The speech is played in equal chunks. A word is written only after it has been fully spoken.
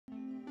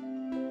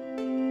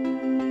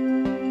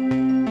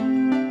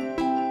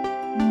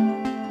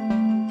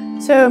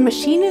So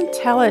machine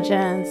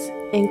intelligence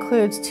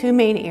includes two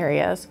main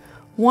areas.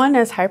 One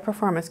is high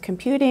performance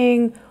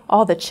computing,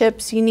 all the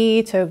chips you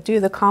need to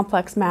do the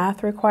complex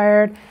math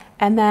required,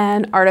 and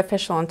then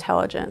artificial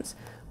intelligence.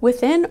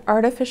 Within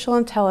artificial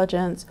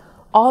intelligence,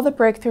 all the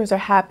breakthroughs are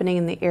happening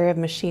in the area of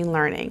machine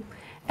learning.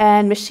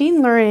 And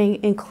machine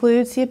learning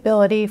includes the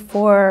ability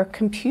for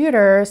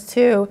computers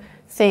to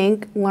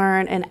think,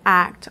 learn, and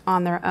act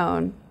on their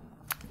own.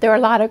 There are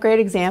a lot of great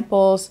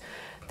examples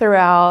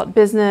throughout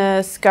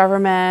business,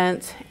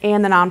 government,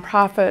 and the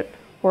nonprofit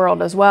world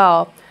as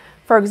well.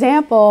 For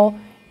example,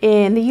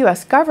 in the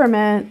US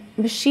government,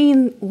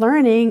 machine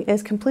learning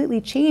is completely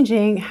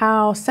changing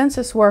how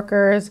census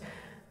workers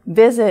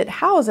visit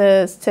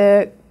houses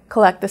to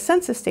collect the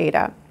census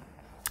data.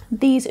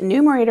 These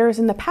enumerators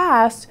in the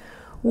past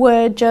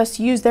would just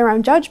use their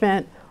own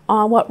judgment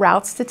on what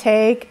routes to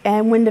take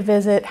and when to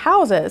visit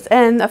houses.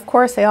 And of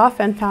course, they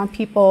often found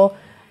people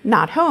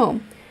not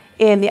home.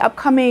 In the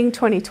upcoming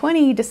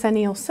 2020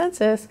 decennial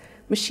census,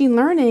 machine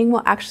learning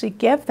will actually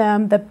give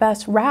them the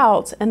best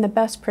routes and the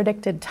best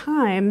predicted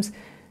times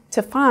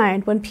to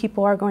find when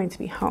people are going to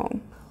be home.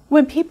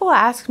 When people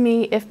ask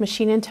me if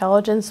machine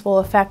intelligence will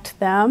affect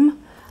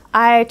them,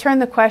 I turn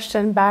the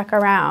question back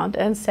around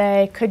and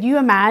say, could you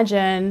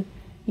imagine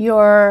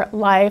your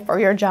life or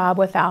your job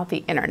without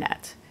the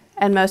internet?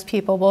 And most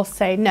people will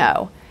say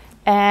no.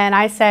 And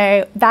I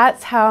say,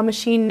 that's how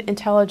machine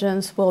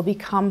intelligence will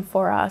become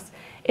for us.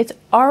 It's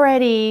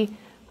already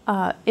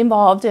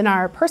involved in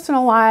our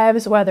personal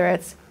lives, whether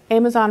it's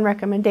Amazon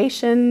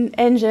recommendation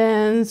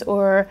engines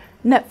or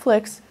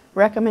Netflix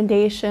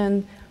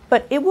recommendation,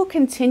 but it will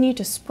continue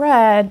to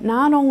spread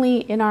not only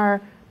in our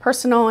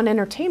personal and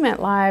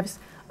entertainment lives,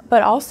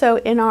 but also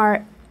in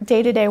our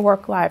day-to-day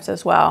work lives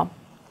as well.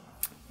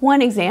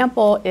 One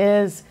example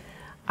is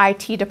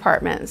IT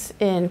departments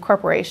in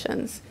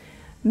corporations.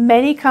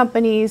 Many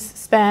companies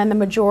spend the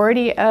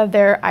majority of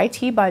their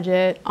IT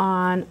budget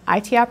on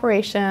IT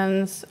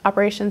operations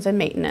and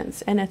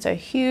maintenance, and it's a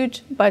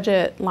huge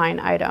budget line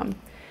item.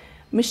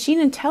 Machine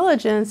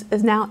intelligence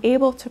is now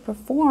able to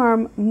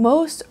perform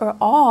most or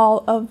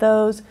all of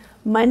those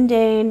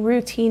mundane,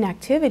 routine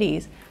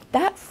activities.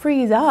 That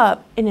frees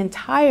up an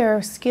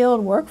entire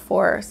skilled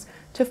workforce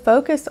to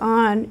focus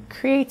on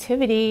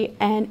creativity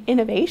and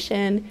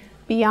innovation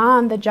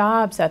beyond the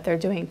jobs that they're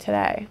doing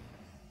today.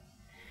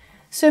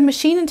 So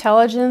machine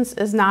intelligence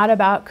is not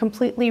about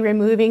completely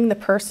removing the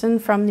person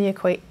from the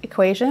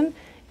equation.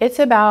 It's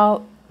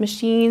about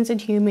machines and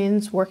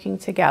humans working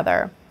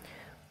together.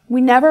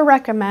 We never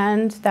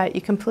recommend that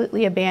you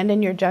completely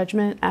abandon your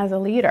judgment as a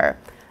leader.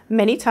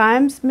 Many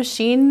times,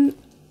 machine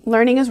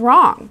learning is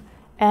wrong.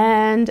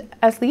 And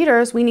as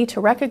leaders, we need to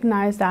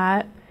recognize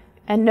that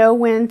and know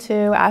when to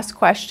ask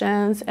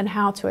questions and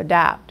how to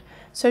adapt.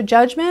 So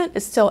judgment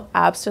is still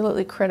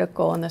absolutely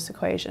critical in this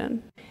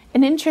equation.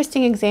 An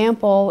interesting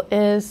example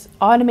is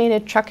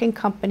automated trucking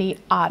company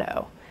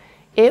Otto.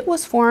 It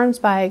was formed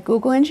by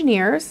Google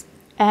engineers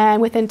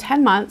and within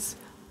 10 months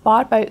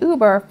bought by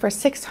Uber for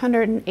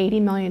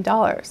 $680 million.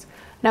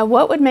 Now,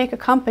 what would make a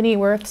company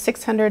worth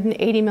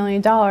 $680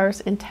 million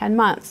in 10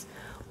 months?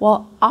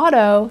 Well,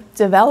 Otto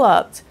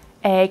developed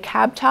a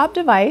cab top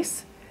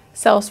device,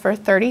 sells for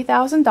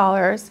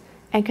 $30,000,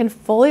 and can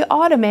fully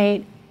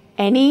automate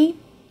any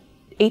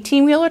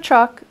 18-wheeler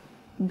truck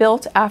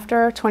built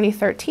after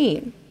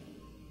 2013.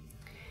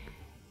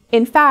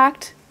 In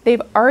fact,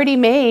 they've already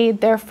made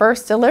their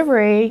first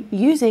delivery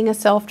using a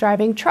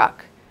self-driving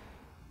truck.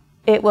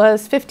 It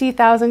was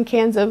 50,000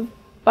 cans of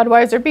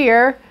Budweiser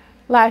beer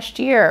last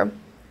year.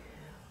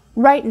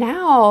 Right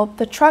now,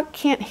 the truck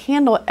can't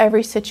handle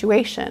every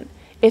situation.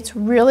 It's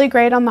really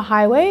great on the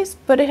highways,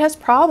 but it has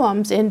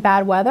problems in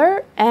bad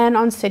weather and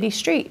on city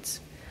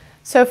streets.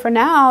 So for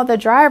now, the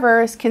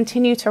drivers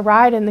continue to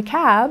ride in the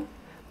cab,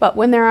 but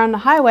when they're on the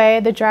highway,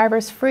 the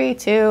driver's free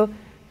to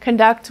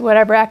conduct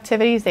whatever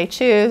activities they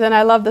choose. And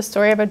I love the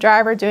story of a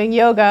driver doing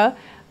yoga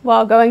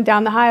while going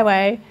down the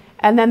highway,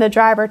 and then the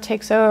driver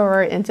takes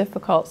over in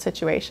difficult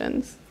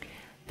situations.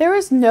 There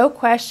is no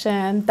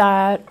question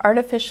that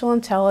artificial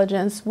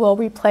intelligence will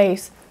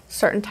replace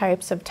certain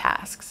types of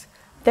tasks.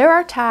 There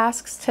are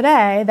tasks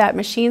today that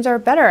machines are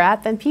better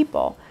at than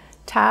people.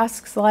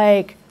 Tasks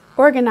like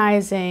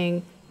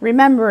organizing,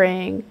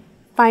 remembering,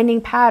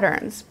 finding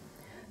patterns.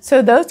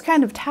 So those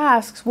kind of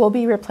tasks will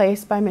be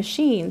replaced by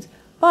machines.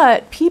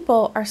 But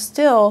people are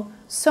still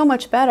so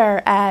much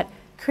better at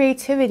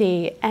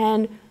creativity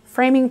and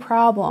framing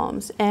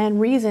problems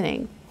and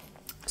reasoning.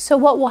 So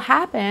what will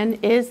happen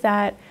is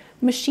that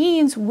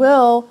machines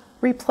will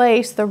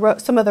replace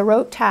some of the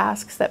rote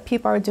tasks that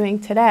people are doing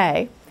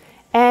today.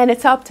 And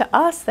it's up to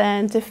us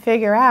then to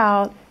figure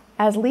out,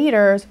 as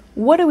leaders,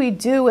 what do we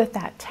do with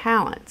that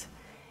talent?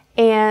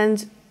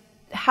 And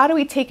how do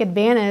we take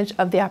advantage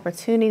of the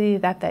opportunity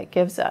that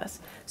gives us?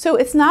 So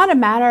it's not a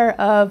matter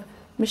of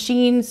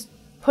machines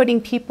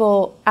putting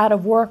people out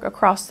of work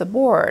across the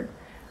board.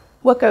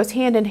 What goes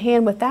hand in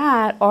hand with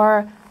that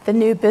are the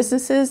new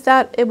businesses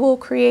that it will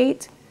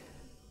create,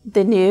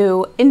 the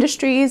new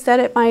industries that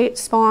it might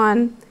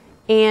spawn,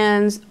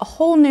 and a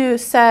whole new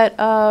set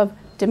of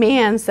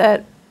demands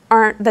that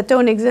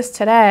don't exist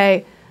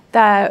today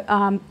that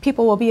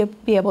people will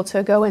be able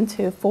to go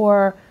into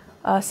for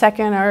a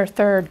second or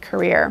third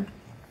career.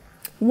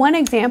 One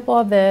example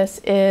of this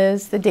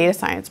is the Data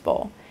Science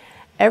Bowl.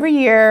 Every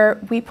year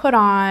we put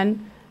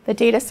on the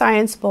Data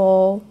Science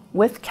Bowl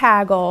with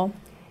Kaggle,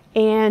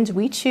 and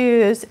we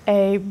choose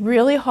a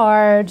really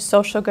hard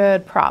social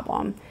good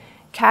problem.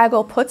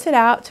 Kaggle puts it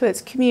out to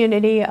its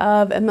community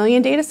of 1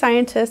 million data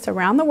scientists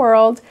around the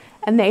world,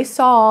 and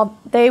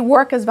they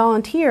work as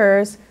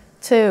volunteers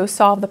to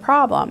solve the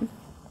problem.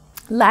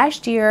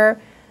 Last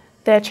year,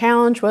 the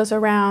challenge was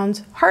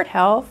around heart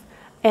health,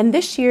 and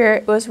this year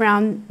it was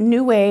around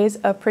new ways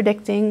of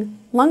predicting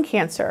lung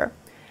cancer.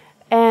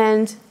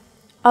 And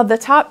of the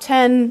top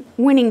 10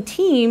 winning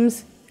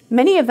teams,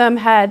 many of them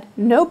had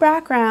no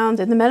background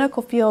in the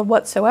medical field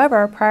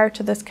whatsoever prior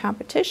to this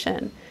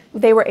competition.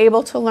 They were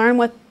able to learn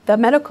what the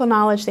medical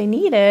knowledge they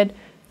needed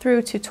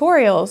through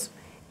tutorials,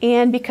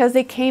 and because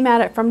they came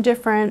at it from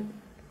different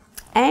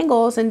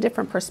angles and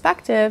different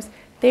perspectives,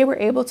 they were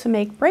able to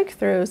make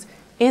breakthroughs.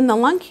 In the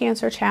lung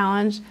cancer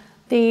challenge,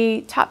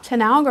 the top 10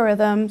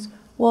 algorithms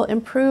will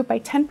improve by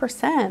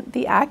 10%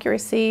 the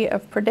accuracy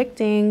of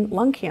predicting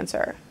lung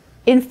cancer.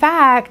 In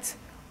fact,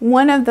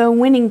 one of the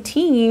winning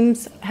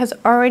teams has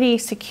already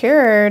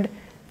secured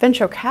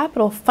venture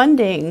capital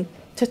funding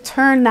to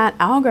turn that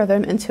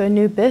algorithm into a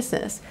new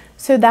business.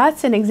 So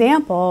that's an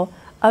example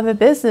of a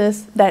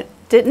business that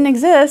didn't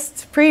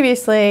exist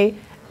previously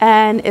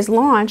and is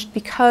launched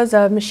because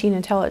of machine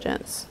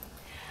intelligence.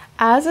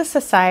 As a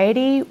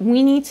society,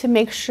 we need to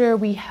make sure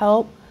we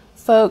help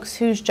folks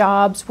whose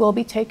jobs will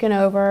be taken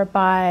over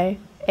by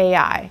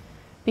AI,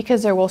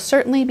 because there will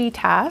certainly be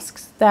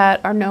tasks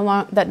that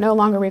no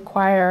longer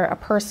require a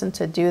person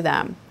to do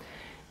them.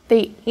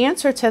 The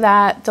answer to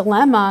that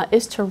dilemma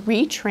is to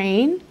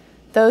retrain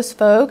those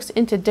folks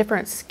into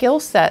different skill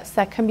sets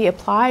that can be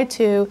applied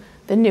to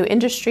the new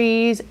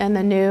industries and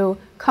the new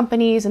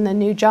companies and the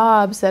new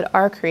jobs that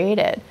are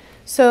created.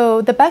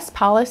 So the best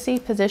policy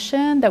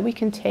position that we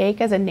can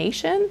take as a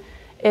nation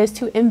is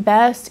to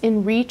invest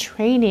in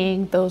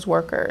retraining those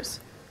workers.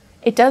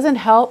 It doesn't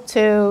help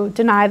to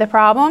deny the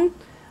problem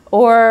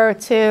or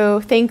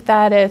to think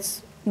that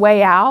it's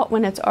way out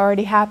when it's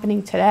already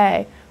happening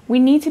today. We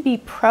need to be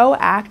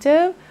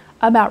proactive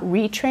about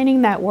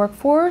retraining that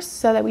workforce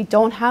so that we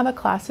don't have a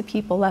class of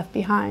people left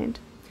behind.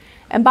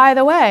 And by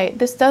the way,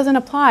 this doesn't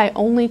apply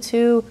only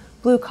to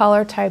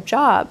blue-collar type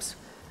jobs.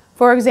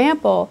 For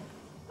example,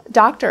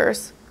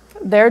 doctors,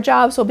 their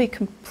jobs will be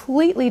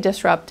completely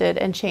disrupted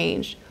and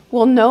changed.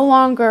 We'll no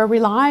longer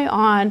rely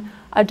on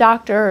a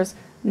doctor's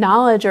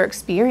knowledge or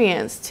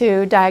experience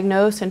to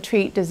diagnose and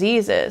treat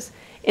diseases.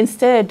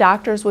 Instead,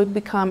 doctors will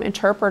become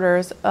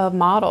interpreters of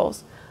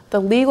models.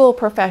 The legal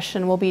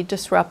profession will be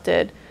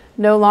disrupted.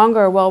 No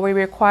longer will we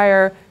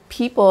require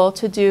people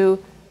to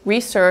do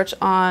research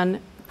on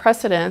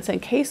precedents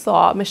and case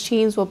law.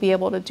 Machines will be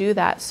able to do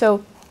that.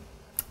 So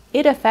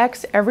it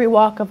affects every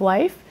walk of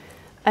life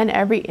and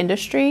every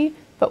industry,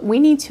 but we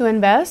need to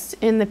invest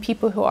in the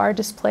people who are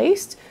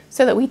displaced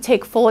so that we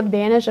take full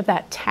advantage of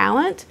that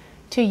talent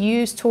to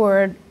use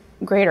toward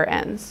greater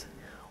ends.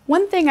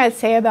 One thing I'd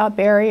say about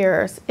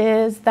barriers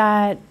is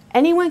that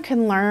anyone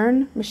can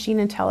learn machine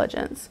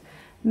intelligence.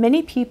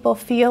 Many people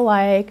feel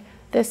like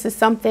this is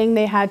something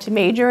they had to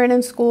major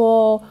in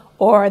school,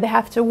 or they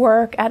have to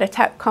work at a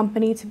tech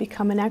company to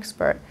become an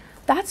expert.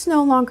 That's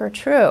no longer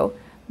true.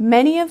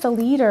 Many of the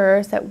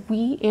leaders that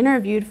we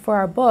interviewed for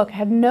our book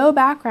had no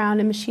background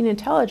in machine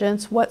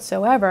intelligence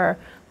whatsoever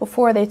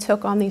before they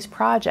took on these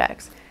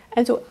projects.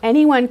 And so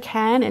anyone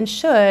can and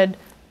should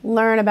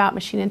learn about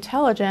machine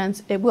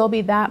intelligence. It will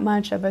be that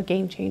much of a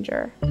game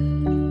changer.